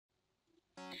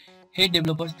Hey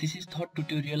developers, this is third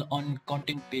tutorial on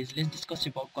content page. Let's discuss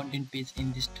about content page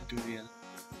in this tutorial.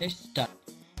 Let's start.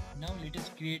 Now let us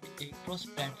create a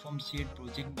cross-platform shared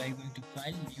project by going to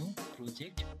File, New,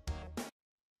 Project,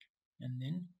 and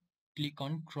then click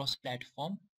on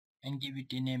cross-platform and give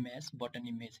it a name as button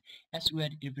image, as we are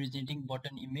representing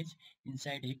button image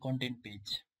inside a content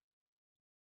page.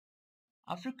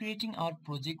 After creating our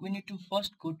project, we need to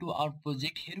first go to our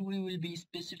project. Here we will be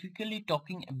specifically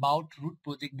talking about root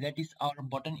project, that is our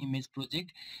button image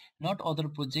project, not other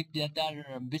project that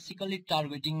are basically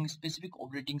targeting specific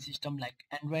operating system like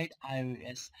Android,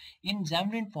 iOS. In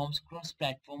Xamarin Forms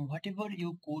cross-platform, whatever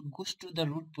you code goes to the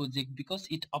root project because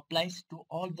it applies to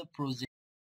all the projects.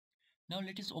 Now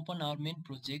let us open our main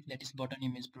project, that is button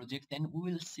image project. Then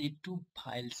we will see two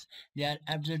files. They are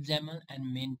app.xaml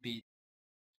and main page.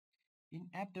 In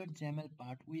app.xaml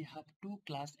part, we have two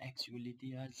class actually.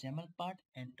 They are XAML part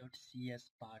and .cs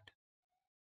part.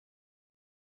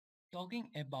 Talking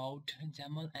about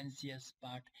XAML and CS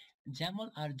part, XAML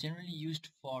are generally used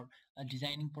for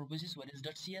designing purposes, whereas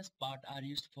 .cs part are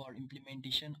used for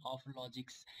implementation of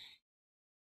logics.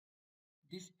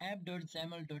 This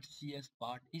app.xaml.cs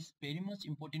part is very much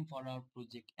important for our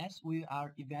project as we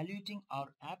are evaluating our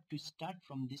app to start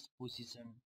from this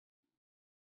position.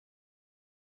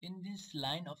 In this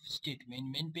line of statement,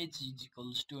 main page is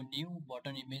equals to new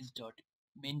button image dot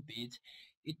main page.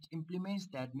 It implements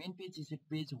that main page is a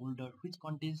page holder which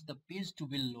contains the page to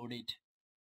be loaded.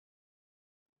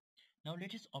 Now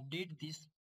let us update this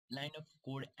line of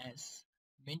code as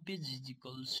main page is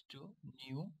equals to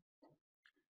new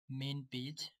main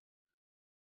page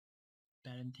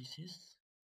parenthesis,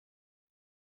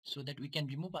 so that we can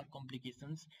remove our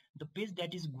complications. The page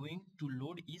that is going to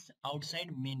load is outside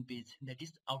main page, that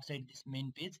is outside this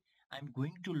main page. I'm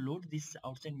going to load this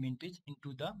outside main page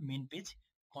into the main page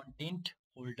content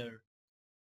holder.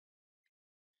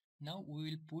 Now we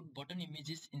will put button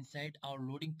images inside our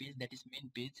loading page, that is main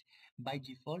page. By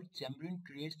default, Xamarin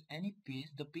creates any page.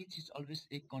 The page is always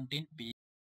a content page,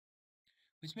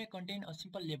 which may contain a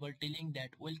simple label telling that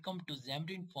welcome to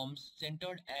Xamarin Forms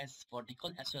centered as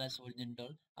vertical as well as horizontal.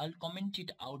 I'll comment it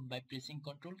out by pressing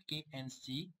Ctrl K and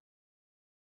C.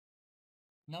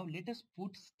 Now let us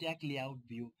put stack layout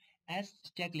view, as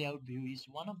stack layout view is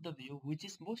one of the view which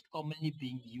is most commonly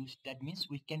being used. That means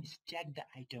we can stack the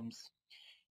items.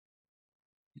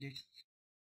 Let's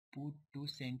put to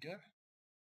center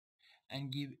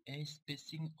and give a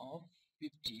spacing of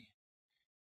 50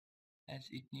 as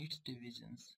it needs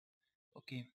divisions.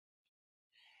 Okay.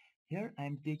 Here I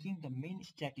am taking the main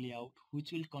stack layout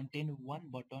which will contain one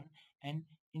button, and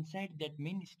inside that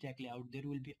main stack layout there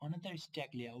will be another stack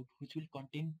layout which will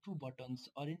contain two buttons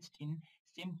arranged in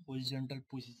same horizontal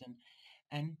position.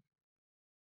 And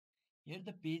here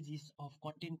the page is of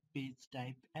content page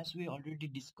type. As we already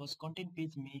discussed, content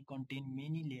page may contain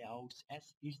many layouts as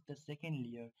it's the second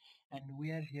layer, and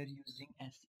we are here using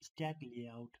as stack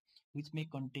layout which may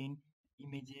contain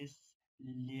images,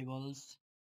 labels,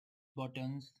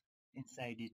 buttons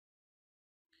inside it.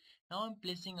 Now I'm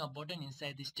placing a button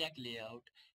inside the stack layout.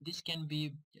 This can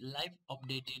be live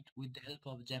updated with the help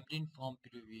of Xamarin Form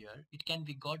Previewer. It can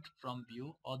be got from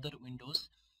View, Other Windows,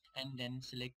 and then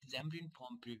select Xamarin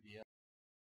Form Previewer.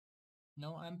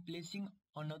 Now I'm placing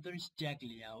another stack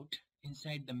layout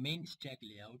inside the main stack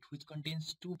layout which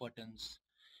contains two buttons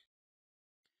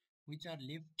which are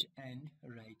left and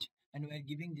right, and we are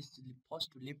giving this first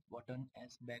left button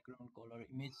as background color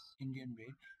image Indian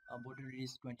red, border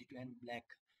is 22 and black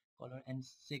color, and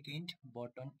second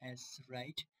button as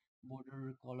right,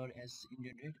 border color as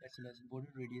Indian red as well as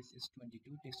border radius is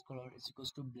 22, text color is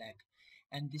equals to black.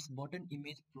 And this button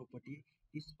image property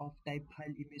is of type file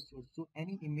image source, so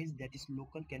any image that is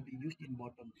local can be used in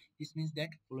button. This means that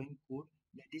following code,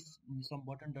 that is some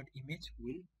button.image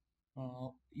will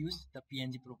use the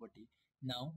PNG property.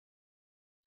 Now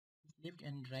left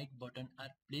and right button are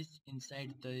placed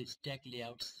inside the stack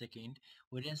layout second,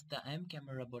 whereas the I am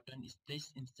camera button is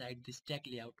placed inside the stack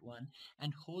layout 1,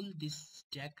 and whole this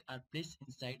stack are placed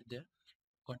inside the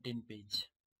content page.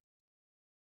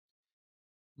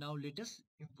 Now let us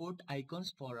import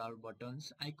icons for our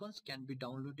buttons. Icons can be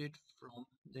downloaded from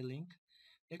the link.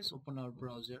 Let us open our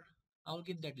browser. I'll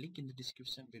give that link in the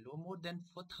description below. More than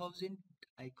 4,000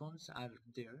 icons are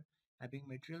there having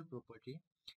material property.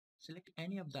 Select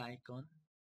any of the icon,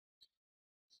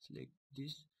 select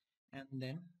this, and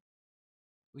then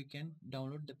we can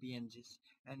download the PNGs.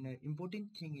 And important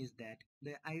thing is that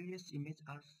the iOS image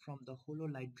are from the hollow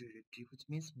light directory, which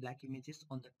means black images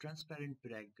on the transparent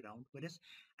background, whereas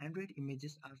Android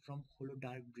images are from hollow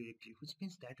dark directory, which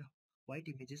means that white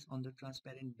images on the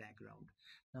transparent background.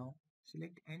 Now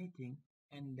Select anything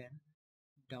and then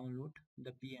download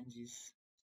the PNGs,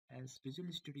 as Visual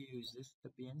Studio uses the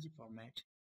PNG format,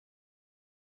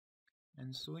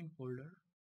 and show in folder,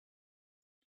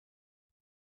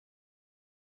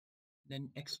 then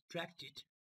extract it.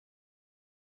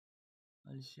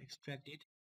 I'll extract it.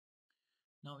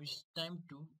 Now it's time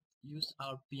to use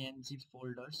our PNG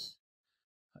folders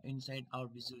inside our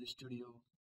Visual Studio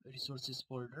resources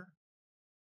folder.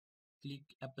 Click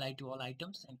apply to all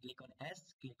items and click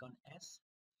on S,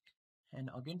 and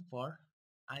again for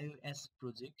iOS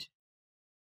project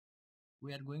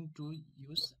we are going to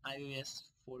use iOS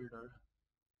folder.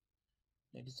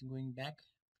 That is, going back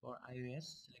for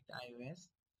iOS, select iOS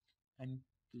and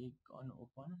click on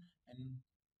open, and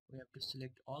we have to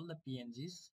select all the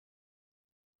PNGs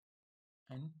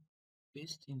and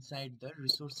paste inside the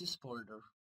resources folder.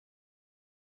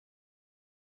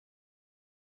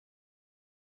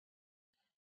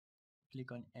 Click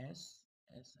on S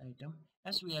item.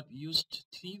 As we have used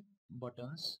 3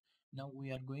 buttons, now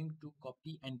we are going to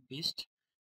copy and paste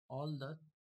all the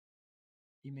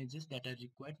images that are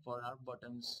required for our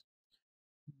buttons.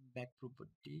 Back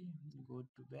property, go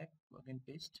to back, again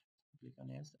paste, click on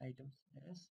S items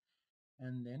S,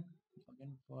 and then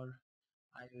again for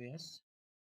iOS,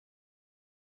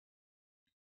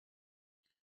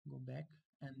 go back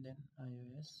and then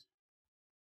iOS,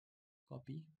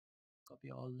 copy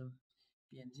all the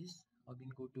PNGs, again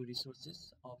go to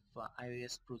resources of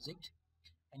iOS project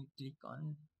and click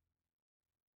on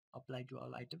apply to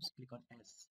all items, click on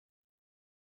S.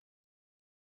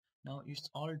 Now it's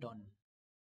all done.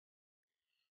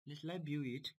 Let's live view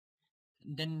it.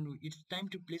 Then it's time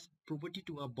to place property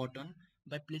to a button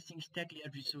by placing stack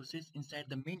layout resources inside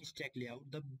the main stack layout.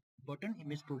 The button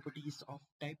image property is of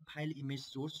type file image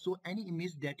source, so any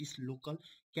image that is local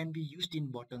can be used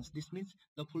in buttons. This means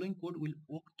the following code will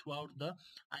work throughout the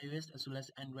iOS as well as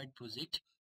Android project.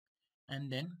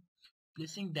 And then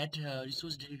placing that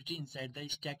resource directory inside the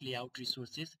stack layout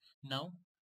resources. Now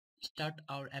start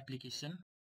our application.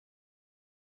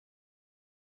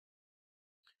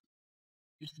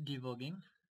 It's debugging,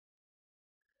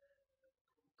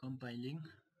 compiling,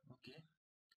 okay,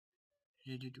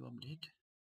 ready to update.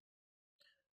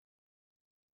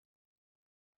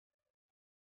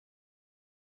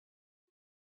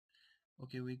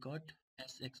 Okay, we got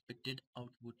as expected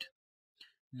output.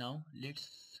 Now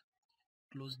let's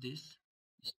close this,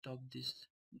 stop this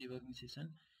debugging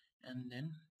session, and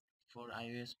then for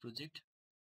iOS project,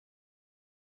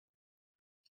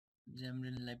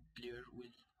 Xamarin Live Player will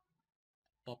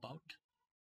pop out.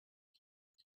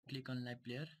 Click on Live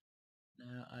Player.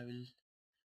 I will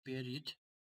pair it.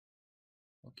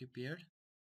 Okay, paired.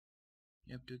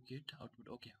 You have to get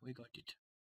output. Okay, we got it.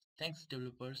 Thanks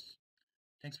developers.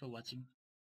 Thanks for watching.